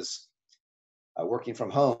 Everybody is working from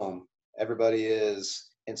home. Everybody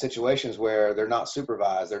is in situations where they're not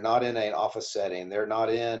supervised. They're not in an office setting. They're not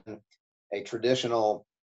in a traditional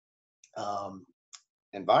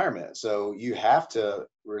environment. So you have to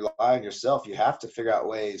rely on yourself. You have to figure out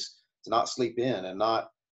ways to not sleep in and not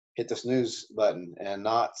hit the snooze button, and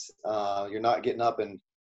you're not getting up and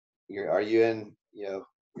are you in your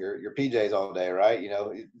PJs all day, right?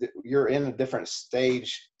 You're in a different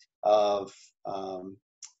stage of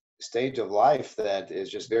life that is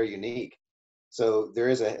just very unique. So there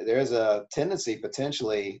is a tendency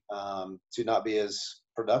potentially to not be as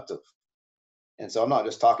productive. And so I'm not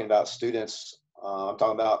just talking about students. I'm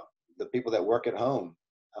talking about the people that work at home.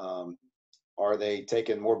 Are they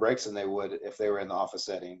taking more breaks than they would if they were in the office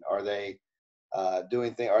setting? Are they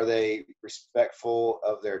doing things? Are they respectful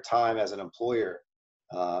of their time as an employer?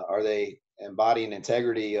 Are they embodying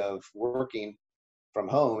integrity of working from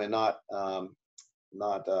home and not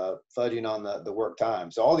fudging on the work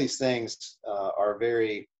time? So all these things are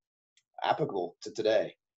very applicable to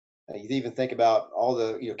today. You even think about all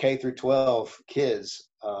the K through 12 kids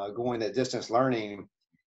going to distance learning,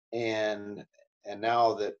 and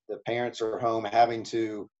now that the parents are home having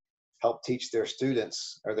to help teach their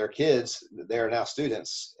students or their kids. They are now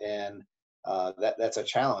students, and that's a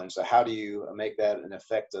challenge. So how do you make that an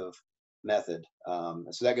effective method?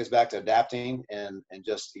 So that goes back to adapting and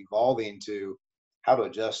just evolving to how to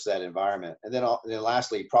adjust that environment. And then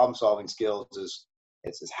lastly, problem solving skills is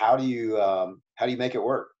how do you make it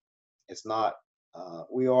work? It's not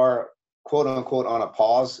we are quote unquote on a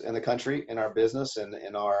pause in the country, in our business and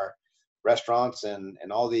in our restaurants and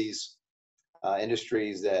all these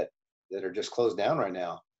industries that are just closed down right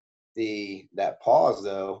now. That pause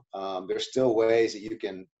though, there's still ways that you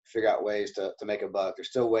can figure out ways to make a buck. There's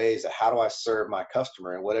still ways that how do I serve my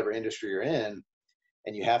customer in whatever industry you're in,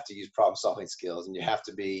 and you have to use problem solving skills, and you have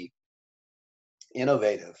to be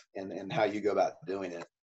innovative in how you go about doing it.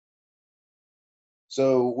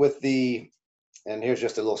 So and here's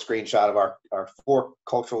just a little screenshot of our 4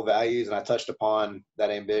 cultural values, and I touched upon that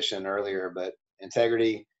ambition earlier, but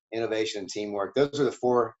integrity, innovation, and teamwork, those are the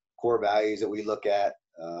 4 core values that we look at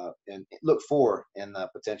and look for in the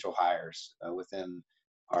potential hires within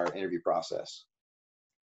our interview process.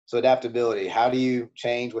 So adaptability, how do you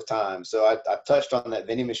change with time? So I touched on that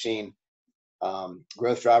vending machine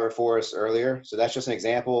growth driver for us earlier. So that's just an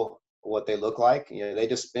example of what they look like. They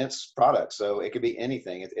dispense products, so it could be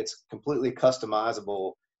anything. It's completely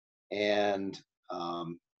customizable, and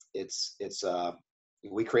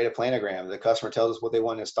we create a planogram. The customer tells us what they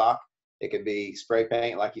want in stock, It could be spray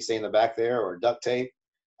paint, like you see in the back there, or duct tape,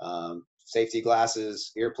 safety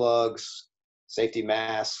glasses, earplugs, safety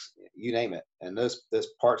masks, you name it. And those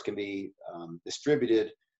parts can be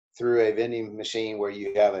distributed through a vending machine where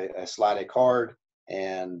you have a slide card,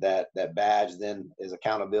 and that badge then is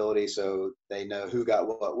accountability, so they know who got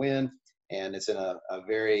what when, and it's in a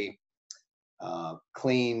very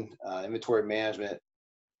clean inventory management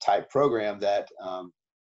type program that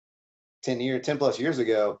 10 plus years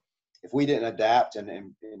ago, if we didn't adapt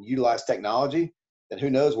and utilize technology, then who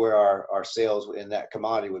knows where our sales in that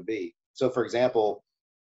commodity would be. So for example,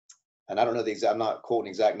 and I don't know the exact, I'm not quoting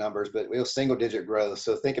exact numbers, but it was single digit growth.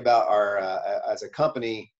 So think about our, as a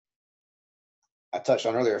company, I touched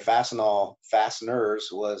on earlier, Fastenal fasteners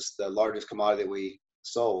was the largest commodity that we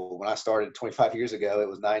sold. When I started 25 years ago, it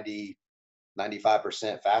was 95%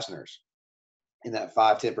 fasteners. And that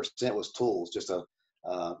 5-10% was tools, just a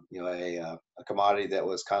commodity that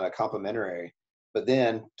was kind of complementary. But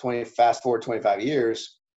then fast forward 25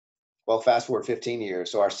 years, fast forward 15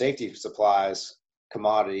 years. So our safety supplies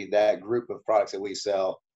commodity, that group of products that we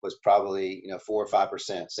sell, was probably 4 or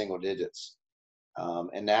 5%, single digits.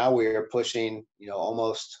 And now we're pushing,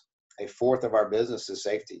 almost a fourth of our business is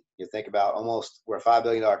safety. You think about we're a $5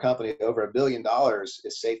 billion company, over $1 billion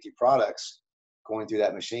is safety products going through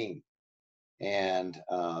that machine. And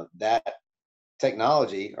that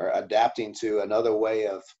technology, or adapting to another way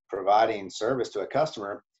of providing service to a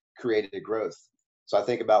customer, created a growth. So I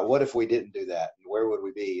think about, what if we didn't do that? Where would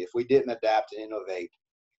we be if we didn't adapt and innovate?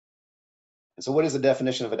 And so what is the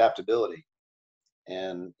definition of adaptability?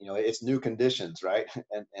 And it's new conditions, right?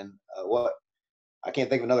 And what I can't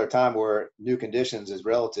think of another time where new conditions is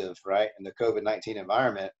relative, right? In the COVID-19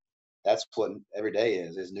 environment, that's what every day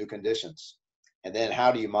is new conditions. And then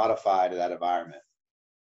how do you modify to that environment?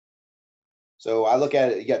 So I look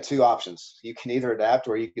at it, you got two options. You can either adapt,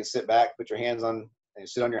 or you can sit back, put your hands on, and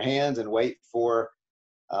sit on your hands and wait for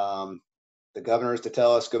the governors to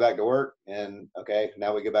tell us go back to work. And okay,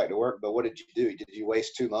 now we go back to work. But what did you do? Did you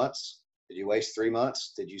waste 2 months? Did you waste 3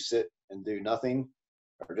 months? Did you sit and do nothing,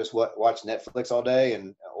 or just watch Netflix all day?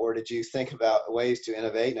 Or did you think about ways to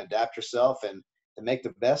innovate and adapt yourself and to make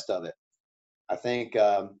the best of it? I think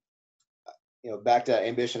back to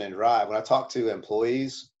ambition and drive. When I talk to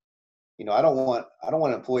employees, I don't want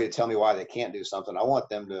an employee to tell me why they can't do something. I want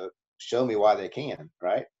them to show me why they can,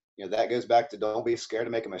 right? That goes back to, don't be scared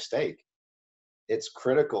to make a mistake. It's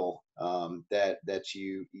critical that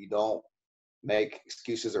you don't make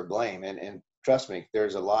excuses or blame. And trust me,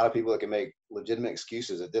 there's a lot of people that can make legitimate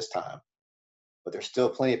excuses at this time, but there's still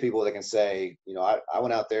plenty of people that can say, I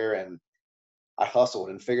went out there and I hustled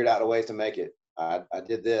and figured out a way to make it. I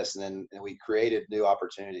did this, and we created new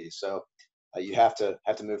opportunities. So you have to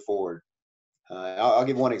move forward. I'll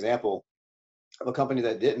give one example of a company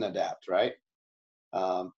that didn't adapt, right?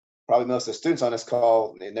 Probably most of the students on this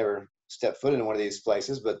call, they never stepped foot into one of these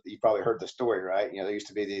places, but you probably heard the story, right? There used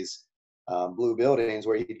to be these blue buildings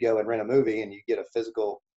where you'd go and rent a movie, and you get a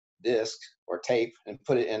physical disc or tape and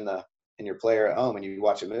put it in your player at home, and you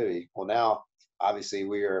watch a movie. Well, now obviously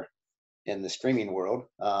we are in the streaming world,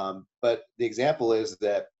 but the example is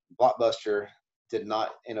that Blockbuster did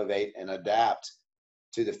not innovate and adapt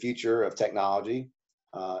to the future of technology.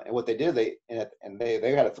 And what they did, they had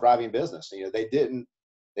a thriving business.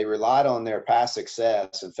 They relied on their past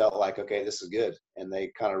success and felt like, okay, this is good. And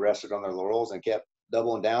they kind of rested on their laurels and kept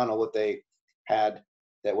doubling down on what they had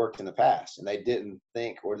that worked in the past. And they didn't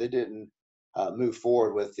think, or they didn't move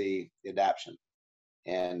forward with the adaptation.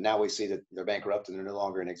 And now we see that they're bankrupt and they're no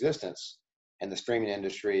longer in existence. And the streaming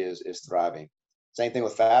industry is thriving. Same thing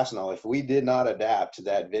with Fastenal. If we did not adapt to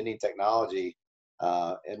that vending technology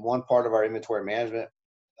in one part of our inventory management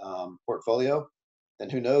portfolio, then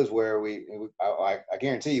who knows where I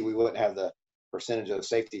guarantee you we wouldn't have the percentage of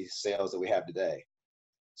safety sales that we have today.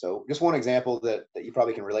 So just one example that you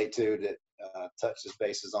probably can relate to that touches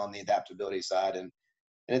bases on the adaptability side. And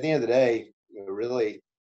at the end of the day, really,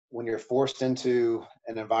 when you're forced into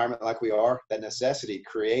an environment like we are, that necessity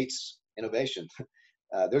creates innovation.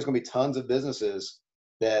 There's going to be tons of businesses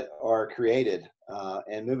that are created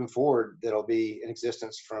and moving forward that'll be in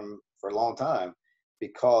existence for a long time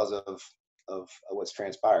because of what's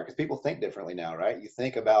transpired. Because people think differently now, right? You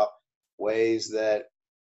think about ways that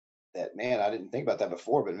man, I didn't think about that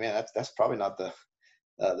before, but man, that's probably not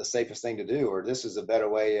the safest thing to do, or this is a better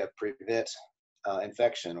way to prevent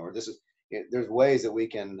infection, or there's ways that we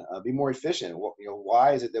can be more efficient.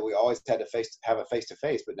 Why is it that we always had to have a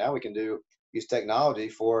face-to-face, but now we can use technology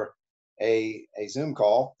for a Zoom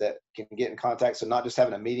call that can get in contact. So not just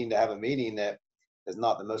having a meeting to have a meeting that is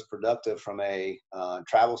not the most productive from a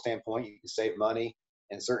travel standpoint. You can save money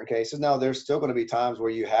in certain cases. Now, there's still going to be times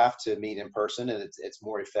where you have to meet in person, and it's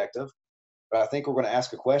more effective. But I think we're going to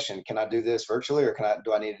ask a question: can I do this virtually, or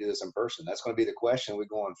do I need to do this in person? That's going to be the question we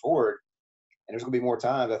going forward. And there's going to be more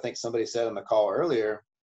times. I think somebody said on the call earlier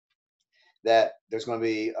that there's going to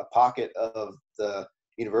be a pocket of the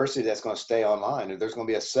university that's going to stay online, and there's going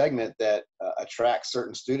to be a segment that attracts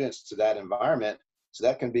certain students to that environment. So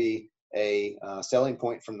that can be a selling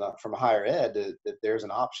point from higher ed, that there's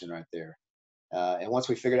an option right there. And once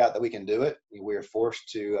we figured out that we can do it, we are forced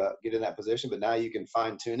to get in that position. But now you can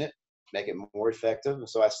fine tune it, make it more effective. And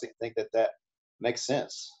so I think that makes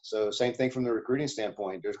sense. So same thing from the recruiting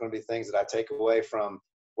standpoint. There's going to be things that I take away from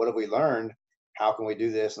what have we learned. How can we do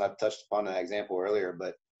this? And I touched upon that example earlier,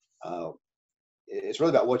 but it's really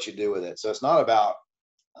about what you do with it. So it's not about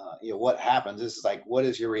what happens. This is like, what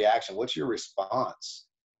is your reaction? What's your response?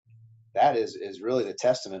 That is really the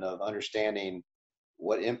testament of understanding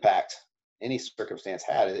what impact any circumstance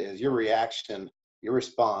had. Is your reaction, your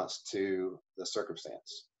response to the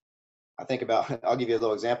circumstance. I think about, I'll give you a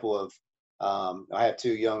little example of, I have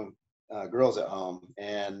two young girls at home,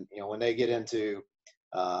 and when they get into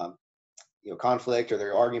conflict, or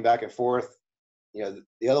they're arguing back and forth,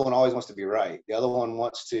 the other one always wants to be right. The other one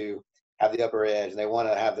wants to have the upper edge, and they want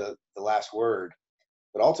to have the last word.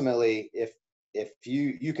 But ultimately, if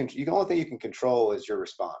you can, the only thing you can control is your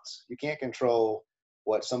response. You can't control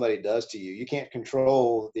what somebody does to you. You can't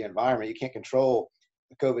control the environment. You can't control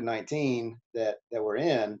the COVID-19 that we're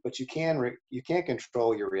in, but you can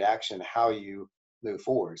control your reaction, how you move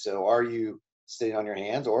forward. So are you sitting on your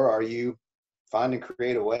hands, or are you finding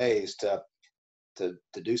creative ways to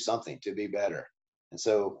do something, to be better? And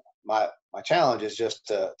so my challenge is just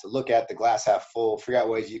to look at the glass half full, figure out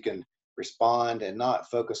ways you can respond, and not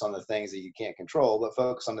focus on the things that you can't control, but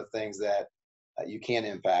focus on the things that you can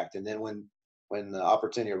impact. And then when the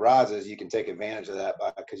opportunity arises, you can take advantage of that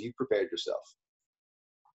because you prepared yourself.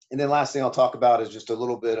 And then last thing I'll talk about is just a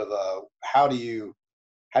little bit of how do you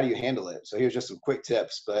handle it? So here's just some quick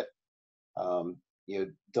tips, but don't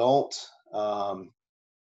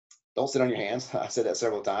sit on your hands. I said that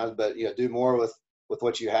several times, but do more with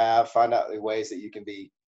what you have. Find out the ways that you can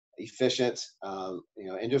be efficient,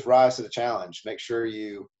 and just rise to the challenge. Make sure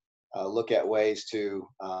you look at ways to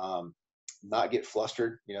not get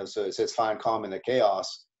flustered. So it says find calm in the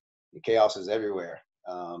chaos. The chaos is everywhere.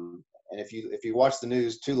 And if you watch the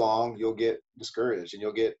news too long, you'll get discouraged and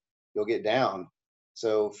you'll get down.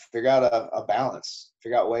 So figure out a balance.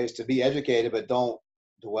 Figure out ways to be educated, but don't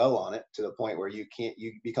dwell on it to the point where you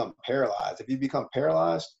become paralyzed. If you become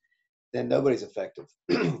paralyzed, then nobody's effective.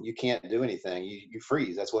 You can't do anything. You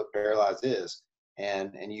freeze. That's what paralyzed is.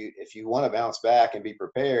 And if you want to bounce back and be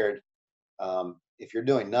prepared, if you're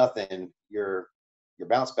doing nothing, your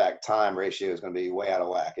bounce back time ratio is going to be way out of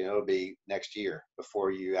whack, and it'll be next year before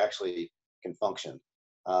you actually can function.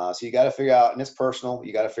 So you got to figure out, and it's personal,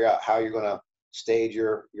 you got to figure out how you're going to stage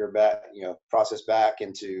your back, process back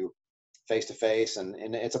into face-to-face, and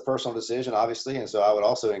it's a personal decision, obviously. And so I would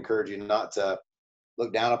also encourage you not to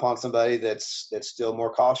look down upon somebody that's still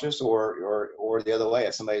more cautious, or the other way.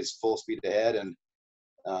 If somebody's full speed ahead, and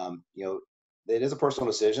it is a personal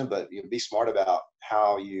decision, but be smart about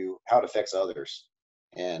how it affects others,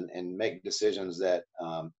 and make decisions that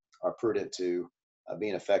are prudent to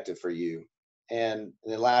being effective for you. And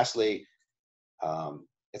then lastly,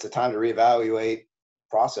 it's a time to reevaluate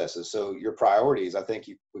processes. So your priorities, I think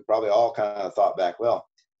we probably all kind of thought back, well,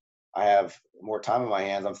 I have more time in my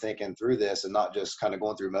hands. I'm thinking through this and not just kind of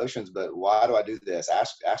going through motions, but why do I do this?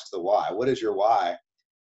 Ask the why. What is your why?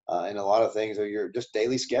 And a lot of things are your just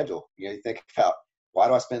daily schedule. You think about, why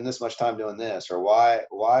do I spend this much time doing this? Or why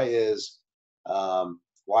is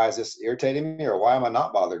this irritating me? Or why am I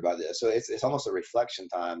not bothered by this? So it's almost a reflection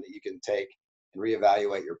time that you can take and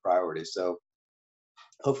reevaluate your priorities. So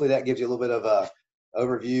hopefully that gives you a little bit of a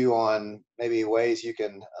overview on maybe ways you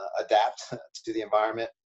can adapt to the environment.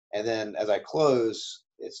 And then as I close,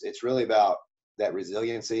 it's really about that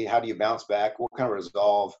resiliency. How do you bounce back? What kind of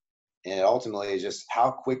resolve? And ultimately is just how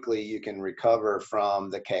quickly you can recover from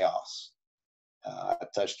the chaos. I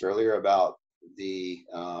touched earlier about the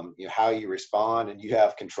how you respond, and you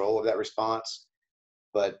have control of that response,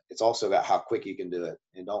 but it's also about how quick you can do it.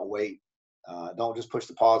 And don't wait. Don't just push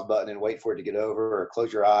the pause button and wait for it to get over, or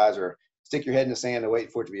close your eyes, or stick your head in the sand and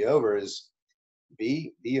wait for it to be over. Is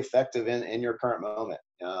be effective in your current moment.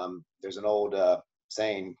 There's an old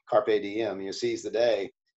saying, carpe diem, seize the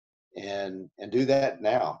day, and do that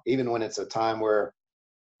now, even when it's a time where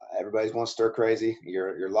everybody's going stir crazy.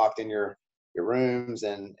 You're locked in your rooms,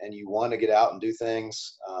 and you want to get out and do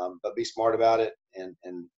things, but be smart about it, and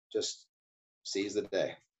just seize the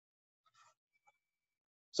day.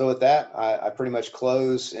 So with that, I pretty much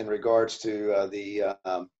close in regards to the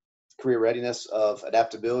career readiness of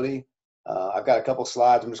adaptability. I've got a couple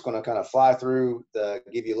slides. I'm just going to kind of fly through,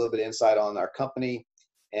 give you a little bit of insight on our company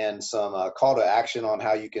and some call to action on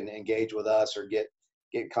how you can engage with us or get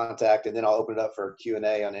in contact. And then I'll open it up for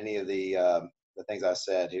Q&A on any of the things I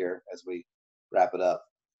said here as we wrap it up.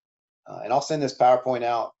 And I'll send this PowerPoint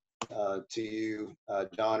out to you,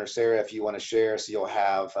 John or Sarah, if you want to share, so you'll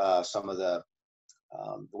have some of the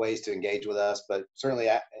ways to engage with us. But certainly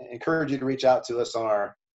I encourage you to reach out to us on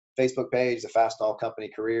our Facebook page, the Fastenal Company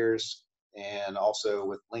Careers, and also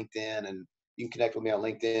with LinkedIn. And you can connect with me on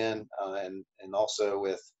LinkedIn and also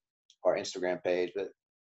with our Instagram page. But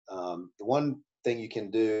the one thing you can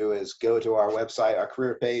do is go to our website, our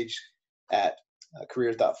career page at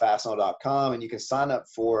careers.fastenal.com, and you can sign up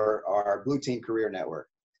for our Blue Team Career Network.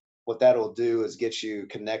 What that will do is get you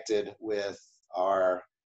connected with our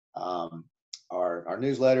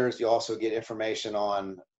newsletters. You also get information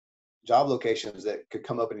on job locations that could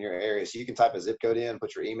come up in your area. So you can type a zip code in,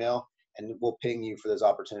 put your email, and we'll ping you for those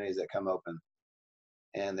opportunities that come open.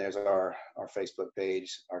 And there's our Facebook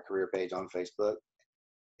page, our career page on Facebook.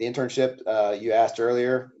 The internship you asked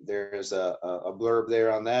earlier, there's a blurb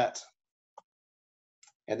there on that.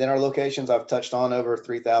 And then our locations, I've touched on over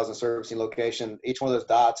 3,000 servicing locations. Each one of those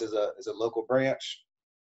dots is a local branch.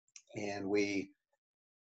 And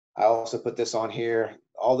I also put this on here.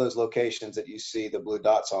 All those locations that you see the blue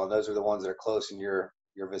dots on, those are the ones that are close in your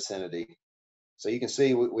vicinity. So you can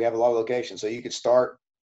see we have a lot of locations. So you could start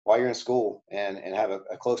while you're in school and have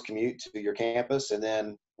a close commute to your campus. And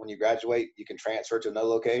then when you graduate, you can transfer to another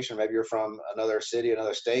location. Maybe you're from another city,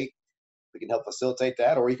 another state. We can help facilitate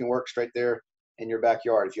that, or you can work straight there in your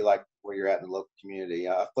backyard if you like where you're at in the local community.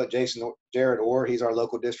 I've put Jared Orr, he's our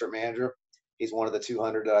local district manager. He's one of the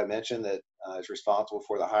 200 that I mentioned that is responsible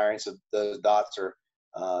for the hiring. So those dots are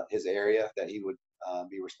his area that he would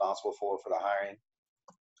be responsible for the hiring.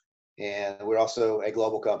 And we're also a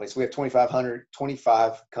global company. So we have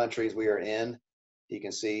 25 countries we are in. You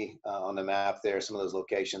can see on the map there some of those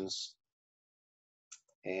locations.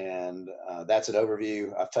 And that's an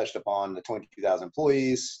overview. I've touched upon the 22,000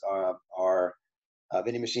 employees, our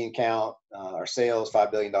vending machine count, our sales,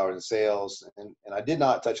 $5 billion in sales. And I did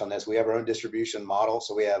not touch on this. We have our own distribution model.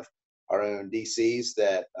 So we have our own DCs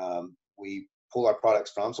that we pull our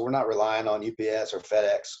products from. So we're not relying on UPS or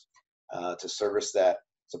FedEx to service that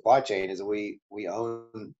supply chain. Is we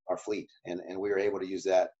own our fleet, and we are able to use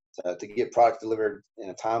that to get product delivered in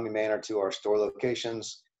a timely manner to our store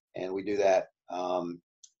locations. And we do that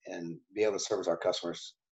and be able to service our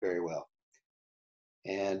customers very well.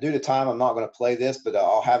 And due to time, I'm not going to play this, but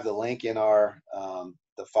I'll have the link in our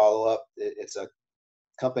the follow-up. It's a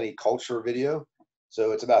company culture video.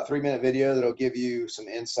 So it's about a 3-minute video that'll give you some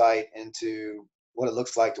insight into what it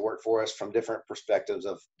looks like to work for us from different perspectives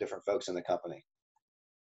of different folks in the company.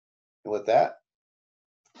 And with that,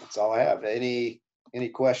 that's all I have. Any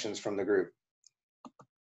questions from the group?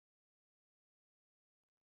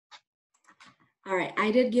 All right,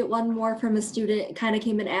 I did get one more from a student. It kind of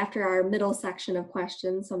came in after our middle section of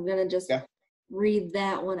questions, so I'm going to just read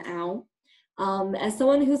that one out. As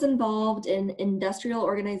someone who's involved in industrial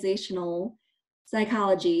organizational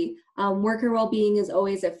psychology, worker well-being is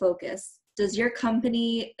always a focus. Does your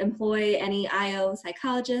company employ any IO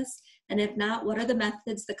psychologists? And if not, what are the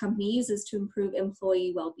methods the company uses to improve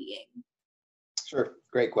employee well-being? Sure,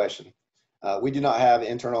 great question. We do not have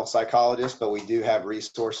internal psychologists, but we do have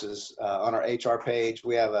resources on our HR page.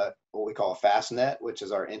 We have what we call a FastNet, which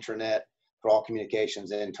is our intranet for all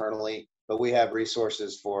communications internally. But we have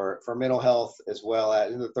resources for mental health as well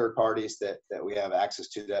as the third parties that we have access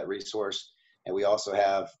to that resource. And we also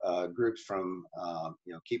have groups from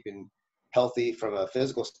keeping healthy from a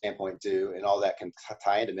physical standpoint too, and all that can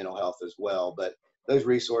tie into mental health as well. But those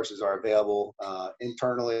resources are available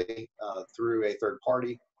internally through a third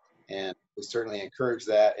party. And we certainly encourage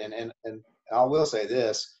that. And I will say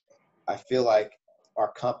this, I feel like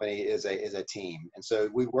our company is a team. And so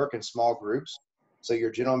we work in small groups. So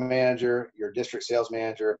your general manager, your district sales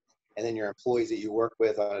manager, and then your employees that you work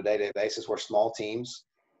with on a day-to-day basis, we're small teams.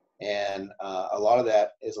 And a lot of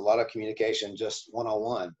that is a lot of communication just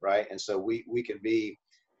one-on-one, right? And so we can be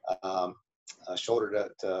a shoulder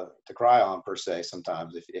to cry on per se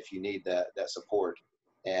sometimes if you need that support.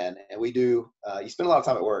 And we do, you spend a lot of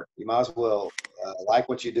time at work. You might as well like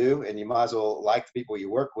what you do, and you might as well like the people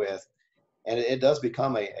you work with. And it does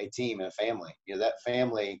become a team and a family. That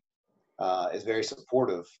family is very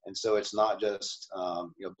supportive. And so it's not just,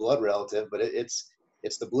 blood relative, but it's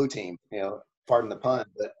the blue team, pardon the pun,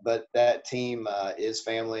 but that team is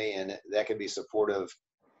family, and that can be supportive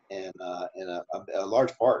in a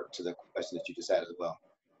large part to the question that you just had as well.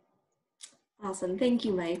 Awesome. Thank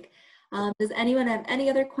you, Mike. Does anyone have any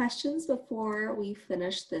other questions before we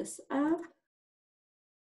finish this up?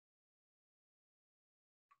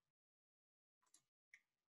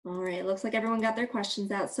 All right, looks like everyone got their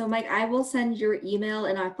questions out. So Mike, I will send your email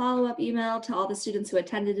and our follow-up email to all the students who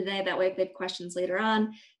attended today. That way, if they have questions later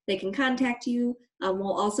on, they can contact you.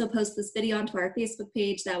 We'll also post this video onto our Facebook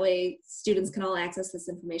page. That way, students can all access this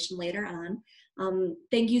information later on.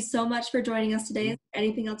 Thank you so much for joining us today. Is there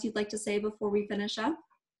anything else you'd like to say before we finish up?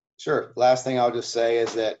 Sure. Last thing I'll just say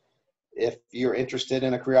is that if you're interested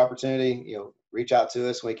in a career opportunity, reach out to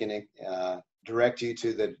us. We can direct you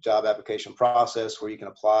to the job application process where you can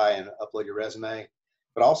apply and upload your resume.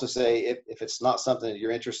 But also say if it's not something that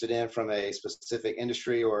you're interested in from a specific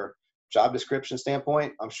industry or job description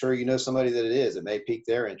standpoint, I'm sure you know somebody that it is. It may pique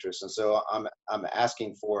their interest. And so I'm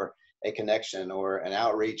asking for a connection or an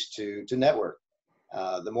outreach to network.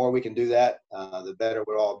 The more we can do that, the better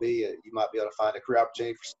we'll all be. You might be able to find a career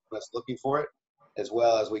opportunity for someone that's looking for it, as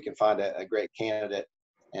well as we can find a great candidate.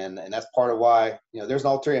 And that's part of why, there's an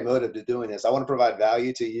ulterior motive to doing this. I want to provide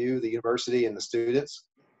value to you, the university, and the students,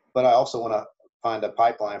 but I also want to find a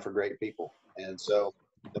pipeline for great people. And so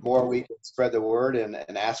the more we can spread the word and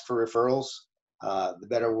ask for referrals, the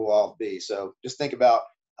better we'll all be. So just think about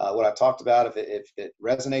what I talked about. If it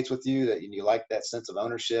resonates with you, that you like that sense of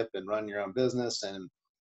ownership and run your own business and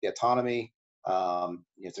the autonomy,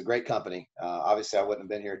 it's a great company. Obviously, I wouldn't have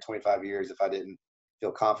been here 25 years if I didn't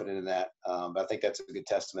feel confident in that. But I think that's a good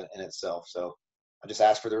testament in itself. So I just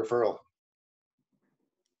ask for the referral.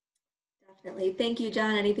 Definitely. Thank you,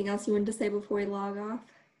 John. Anything else you wanted to say before we log off?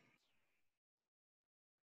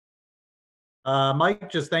 Mike,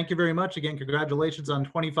 just thank you very much. Again, congratulations on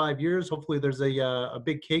 25 years. Hopefully there's a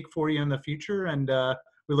big cake for you in the future. And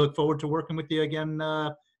we look forward to working with you again,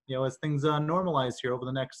 as things normalize here over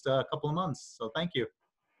the next couple of months. So thank you.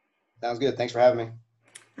 Sounds good. Thanks for having me.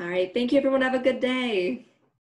 All right. Thank you, everyone. Have a good day.